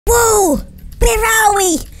Where are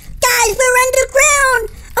we? Guys, we're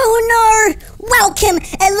underground! Oh no! Welcome!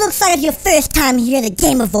 It looks like it's your first time here in the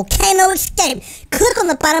game of Volcano Escape. Click on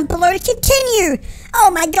the button below to continue.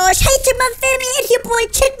 Oh my gosh, hey Chipmunk family, it's your boy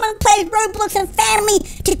Chipmunk plays Roblox and family.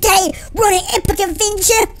 Today, we're on an epic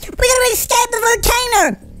adventure. We're gonna escape the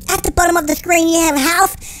volcano. At the bottom of the screen you have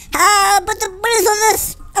health. What is all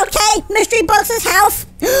this? Okay, mystery box's health.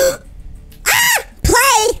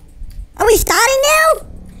 Play! Are we starting now?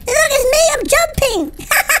 Look, it's me, I'm jumping!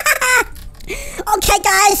 Okay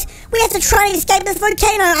guys, we have to try and escape this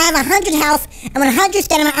volcano. I have 100 health and 100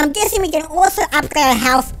 stamina. I'm guessing we can also upgrade our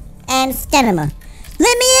health and stamina.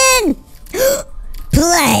 Let me in!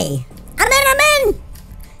 Play! I'm in!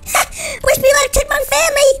 Wish me luck, Chipmunk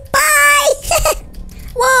family! Bye!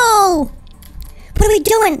 Whoa! What are we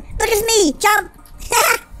doing? Look, it's me! Jump!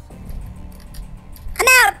 I'm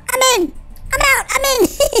out! I'm in!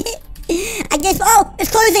 I guess, oh,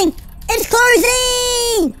 it's closing! It's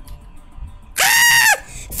closing! Ah!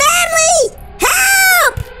 Family!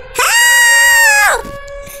 Help! Help!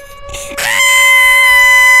 Ah!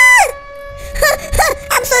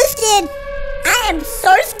 I'm so scared! I am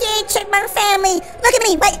so scared, Chipmunk family! Look at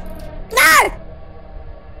me! Wait! No!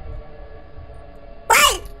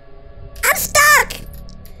 Wait! I'm stuck!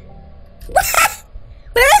 What?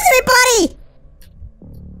 Where is everybody?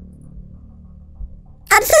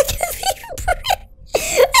 I'm so confused.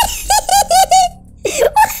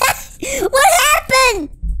 What happened?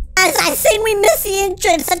 As I think we missed the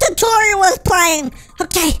entrance. The tutorial was playing.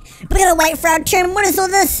 Okay, we're gonna wait for our turn. What is all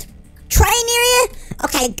this? Train area?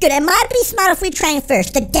 Okay, good. It might be smart if we train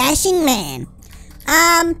first. The dashing man.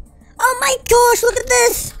 Oh my gosh, look at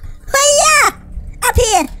this. Oh yeah! Up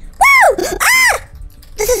here. Woo! Ah!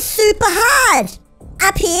 This is super hard.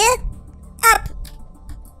 Up here. Up.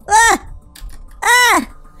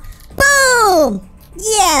 Boom!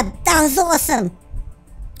 Yeah, that was awesome.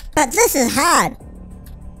 But this is hard.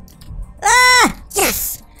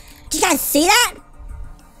 Yes! Did you guys see that?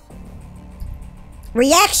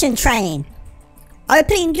 Reaction train.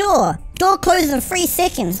 Opening door. Door closes in 3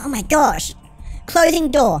 seconds. Oh my gosh. Closing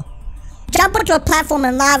door. Jump onto a platform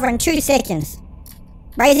in lava in 2 seconds.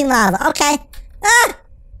 Raising lava. Okay.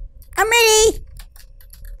 I'm ready.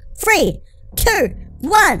 3, 2,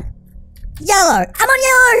 1. Yellow. I'm on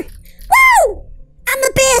yellow. Woo! I'm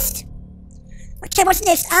the best. Okay, what's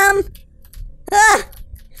next?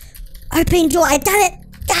 Opening door. I done it.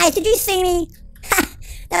 Guys, did you see me?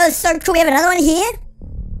 That was so cool. We have another one here.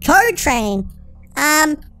 Code train.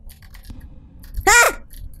 I'm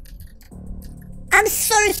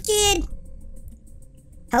so scared.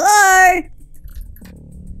 Hello?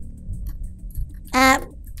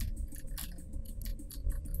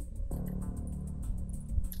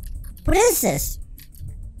 What is this?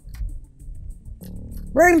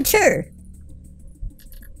 Room 2.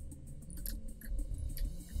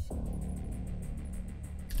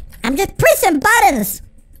 I'm just pressing buttons.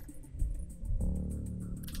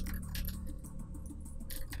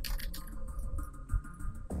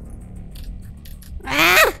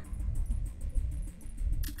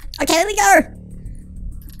 Okay, let me go.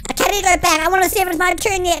 I can't even go back. I want to see if it's my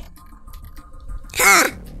turn yet.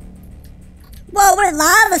 Whoa, what are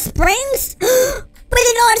lava springs? We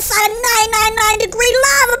can go inside a 999-degree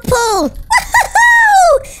lava pool.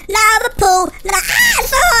 Woohoo! Lava pool. It's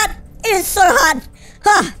so hot. It is so hot.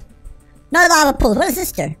 No lava pool. What does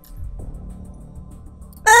this do?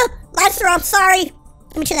 Lights are off. Sorry.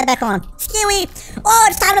 Let me turn that back on. Scary. Oh,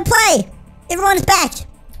 it's time to play. Everyone's back.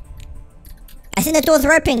 I think the doors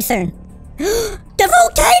are opening soon. The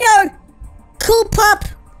volcano. Cool pop.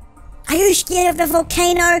 Are you scared of the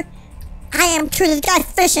volcano? I am too. This guy's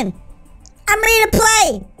fishing. I'm ready to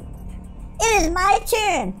play. It is my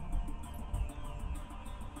turn.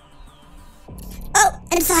 Oh,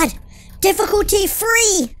 inside. Difficulty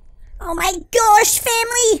free. Oh my gosh,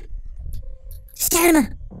 family.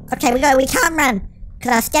 Stamina. Okay, we can't run.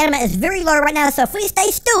 Because our stamina is very low right now. So if we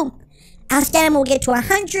stay still, our stamina will get to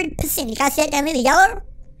 100%. You guys see that down there, the yellow?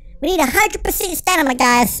 We need 100% stamina,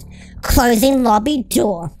 guys. Closing lobby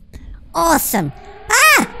door. Awesome.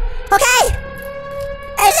 Okay.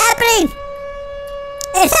 It's happening.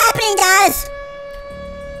 It's happening, guys.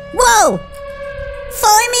 Whoa.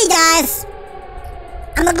 Follow me, guys.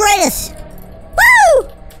 I'm the greatest. Woo!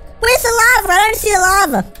 Where's the lava? I don't see the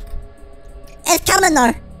lava. It's coming,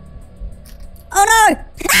 though. Oh, no.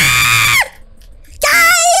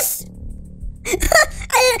 Guys! Go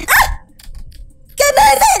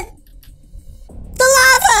move it! The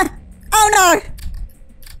lava! Oh, no.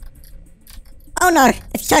 Oh, no.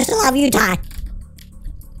 If you touch the lava, you die.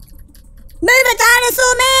 Move it,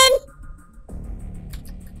 dinosaur man!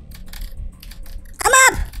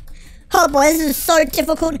 Oh boy, this is so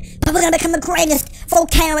difficult. But we're gonna become the greatest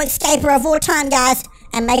volcano escaper of all time, guys.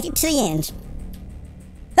 And make it to the end.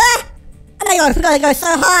 Ah! Oh my gosh, we gotta go so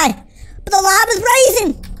high. But the lava's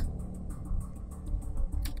raising.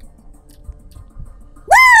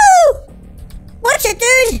 Woo! Watch it,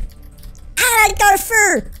 dude. And I go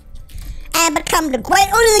through. And become the great...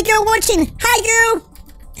 Oh, there's a girl watching. Hi, girl.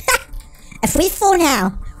 If we fall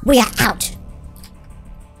now, we are out.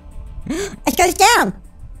 It goes down.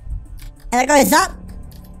 And it goes up.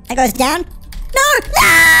 It goes down. No! No!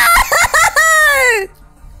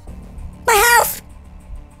 My health.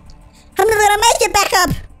 I'm never gonna make it back up.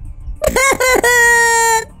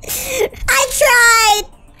 I tried.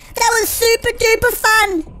 That was super duper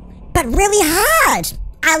fun. But really hard.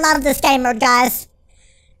 I love this game mode, guys.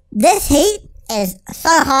 This heat is so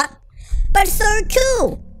hot, but so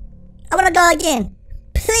cool. I wanna go again.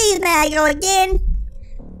 Please, may I go again?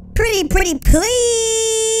 Pretty,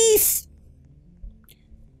 please.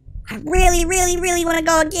 I really wanna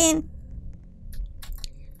go again.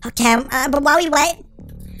 Okay, but while we wait,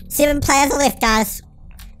 7 players are left, guys.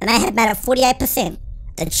 And I had about at 48%.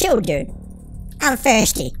 The chill, dude. I'm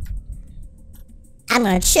thirsty. I'm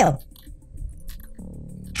gonna chill.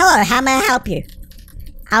 Hello, how may I help you?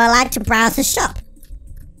 I would like to browse the shop.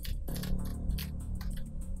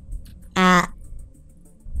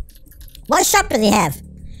 What shop does he have?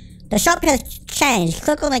 The shop has changed.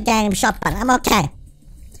 Click on the game shop button. I'm okay.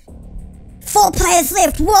 4 players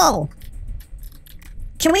left. Whoa.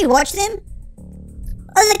 Can we watch them?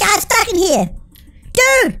 Oh, there's a guy stuck in here.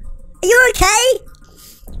 Dude, are you okay?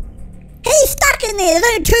 He's stuck in there. There's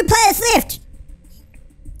only 2 players left.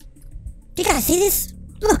 Do you guys see this?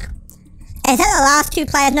 Look. Is that the last 2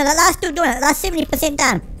 players? No, the last 2 doing it. The last 70%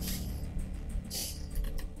 done.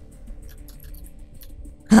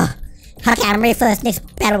 Okay, I'm ready for this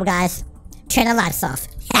next battle, guys. Turn the lights off.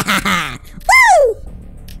 Woo!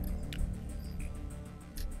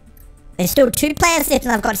 There's still 2 players left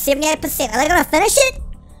and I've got 78%. Are they gonna finish it?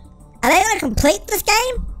 Are they gonna complete this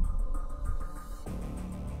game?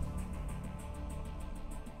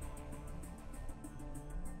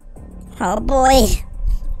 Oh boy.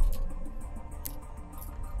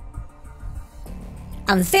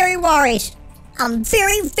 I'm very worried. I'm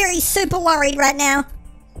very super worried right now.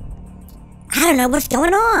 I don't know what's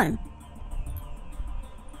going on.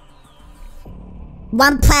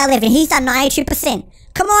 1 player left and he's done 92%.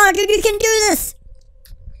 Come on, dude, you can do this.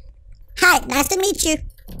 Hi, nice to meet you.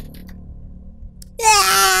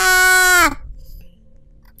 Ah!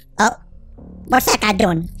 Oh, what's that guy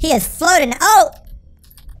doing? He is floating. Oh,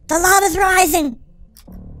 the lava's rising.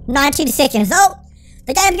 19 seconds. Oh,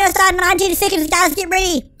 the game's gonna start in 19 seconds. Guys, get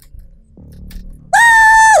ready.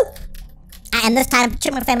 Woo! And this time,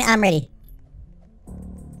 CHIPMUNK family, I'm ready.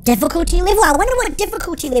 Difficulty level? I wonder what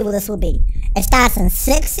difficulty level this will be. It starts in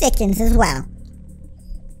 6 seconds as well.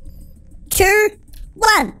 2,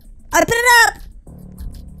 1. Open it up.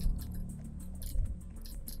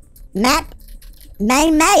 Map.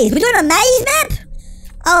 Main maze. We're doing a maze map?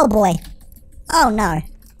 Oh boy. Oh no.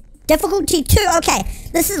 Difficulty 2. Okay.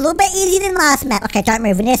 This is a little bit easier than last map. Okay, don't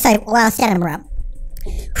move. We need to save all our stamina up.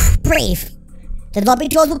 Breathe. The lobby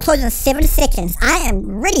doors will close in 7 seconds. I am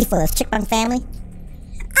ready for this, CHIPMUNK family.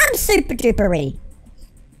 I'm super duper ready.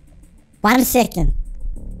 1 second.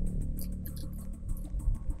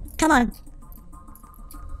 Come on.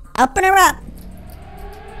 Open her up.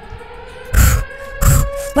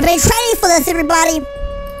 We've been training for this, everybody.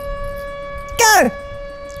 Go.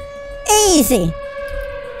 Easy.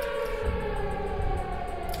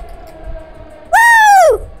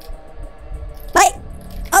 Woo! Wait.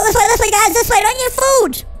 Oh, this way, guys. This way. Don't get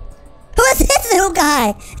fooled. Who is this little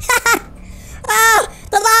guy? Oh,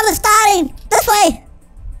 the lava's starting. This way.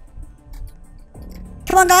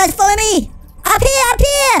 Come on, guys. Follow me. Up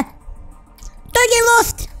here. Don't get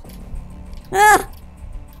lost. I'm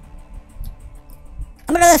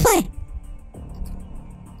gonna go this way.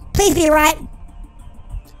 Please be right.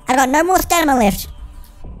 I got no more stamina left.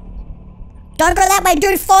 Don't go that way,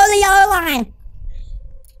 dude. Follow the yellow line.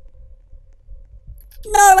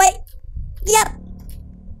 No, wait. Yep.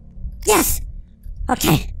 Yes.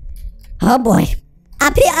 Okay. Oh boy.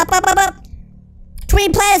 Up here, up. 20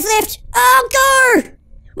 players left. Oh, go!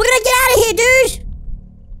 We're gonna get out of here, dude.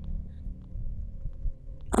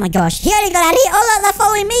 Oh my gosh, he already got out of here. Oh, they're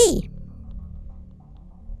following me.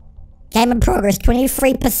 Game in progress,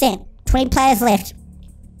 23%. 20 players left.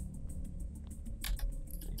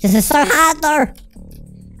 This is so hard though.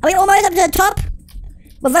 Are we almost up to the top?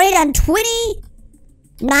 We've only done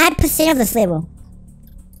 29% of this level.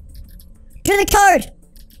 Do the code.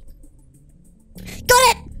 Got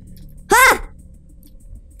it! Huh?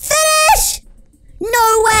 Finish!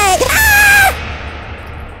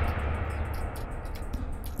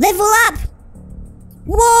 level up.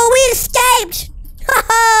 Whoa, we escaped.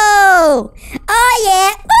 Oh, oh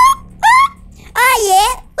yeah. Oh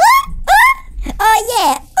yeah. Oh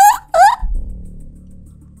yeah.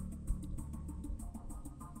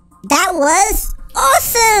 That was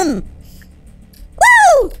awesome.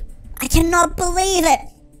 Woo! I cannot believe it.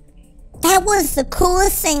 That was the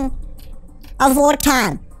coolest thing of all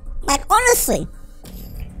time. Like, honestly.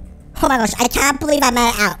 Oh my gosh, I can't believe I made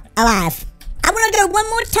it out alive. I want to go one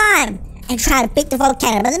more time and try to beat the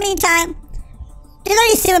volcano. But in the meantime, there's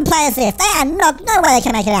only 7 players left. They are no way they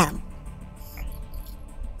can make it out.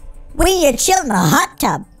 We need to chill in the hot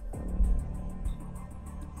tub.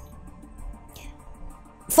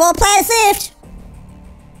 4 players left.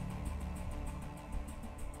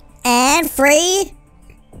 And 3.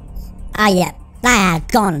 Oh yeah, they are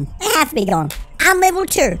gone. They have to be gone. I'm level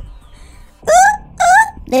 2.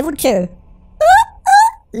 Level 2.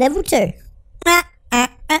 Level 2.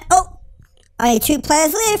 Oh, only 2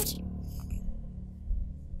 players left.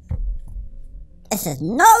 This is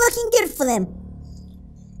not looking good for them.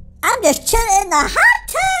 I'm just chilling in the hot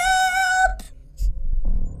tub.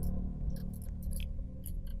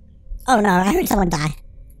 Oh no, I heard someone die.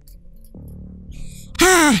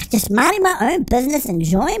 Just minding my own business,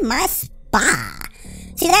 enjoying my spa.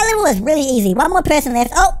 See, that level was really easy. 1 more person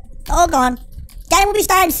left. Oh, all gone. Game will be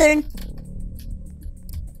starting soon.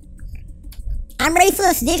 I'm ready for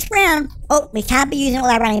this next round. Oh, we can't be using all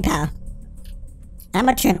our running power. I'm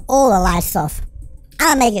gonna turn all the lights off.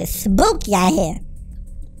 I'll make it spooky out here.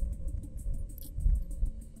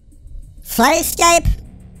 Flood escape.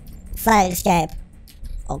 Flood escape.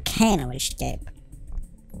 Volcano escape.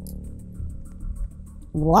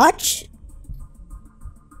 Watch.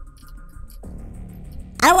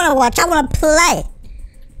 I don't want to watch, I want to play.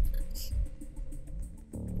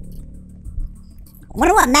 I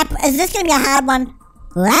wonder what map, is this going to be a hard one?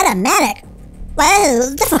 Ladder-matic.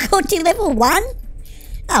 Well, difficulty level 1?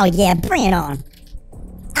 Oh yeah, bring it on.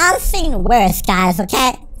 I've seen worse, guys,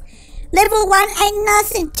 okay? Level 1 ain't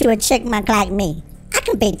nothing to a chickmunk like me. I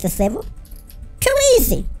can beat this level. Too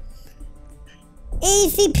easy.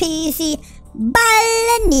 Easy peasy,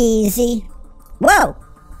 bolognese. Whoa,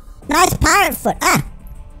 nice pirate foot.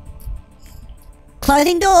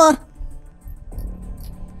 Closing door.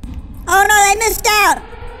 Oh no, they missed out.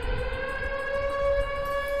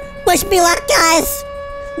 Wish me luck, guys.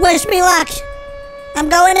 Wish me luck. I'm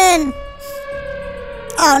going in.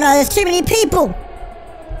 Oh no, there's too many people.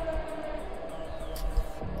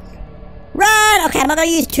 Run! Okay, I'm not gonna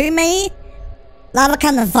use too many. Lava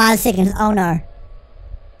comes in 5 seconds. Oh no.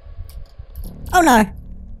 Oh no.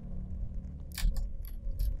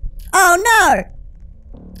 Oh no!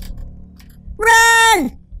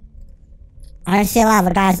 Run! I don't see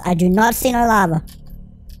lava, guys. I do not see no lava.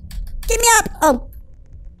 Get me up! Oh.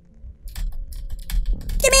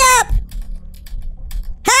 Get me up!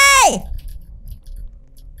 Hey!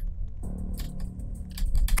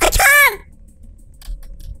 I can't!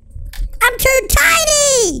 I'm too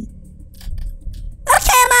tiny!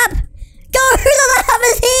 Okay, I'm up! Go! The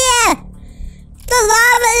lava's here! The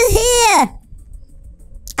lava is here!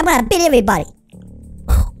 I'm gonna beat everybody.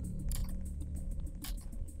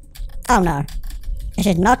 Oh no. This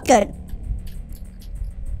is not good.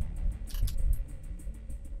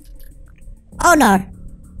 Oh no.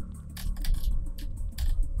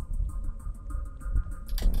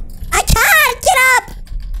 I can't get up!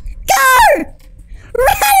 Go!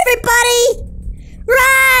 Run, everybody!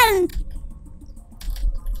 Run!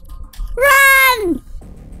 Run!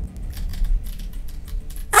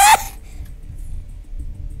 Ah!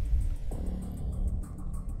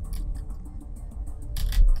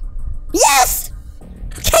 Yes!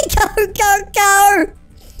 Okay, go!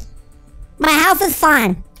 My health is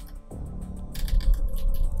fine.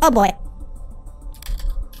 Oh boy.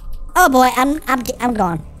 Oh boy, I'm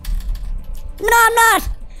gone. No, I'm not.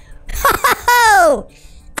 Oh,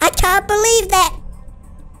 I can't believe that.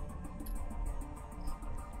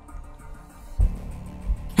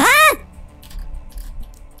 Huh?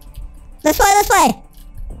 This way.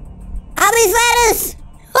 All these ladders.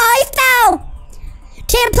 Oh, he fell.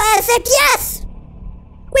 10 players left. Yes,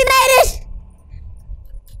 we made it.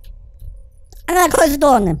 I'm gonna close the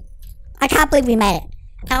door on them. I can't believe we made it.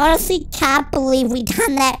 I honestly can't believe we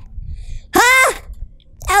done that. Huh?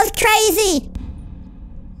 That was crazy.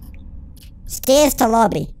 Stairs to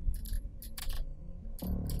lobby.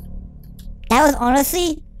 That was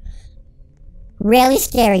honestly really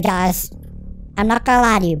scary, guys. I'm not gonna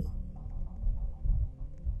lie to you.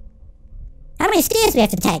 How many stairs do we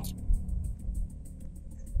have to take?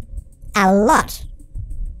 A lot.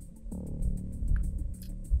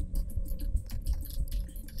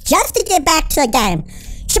 just to get back to the game.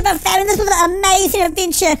 Chipmunk family, this was an amazing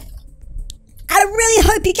adventure. I really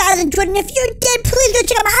hope you guys enjoyed, and if you did, please go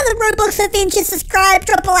check out my other Roblox adventures, subscribe,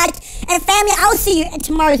 drop a like, and family, I'll see you in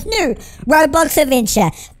tomorrow's new Roblox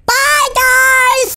adventure. Bye, guys!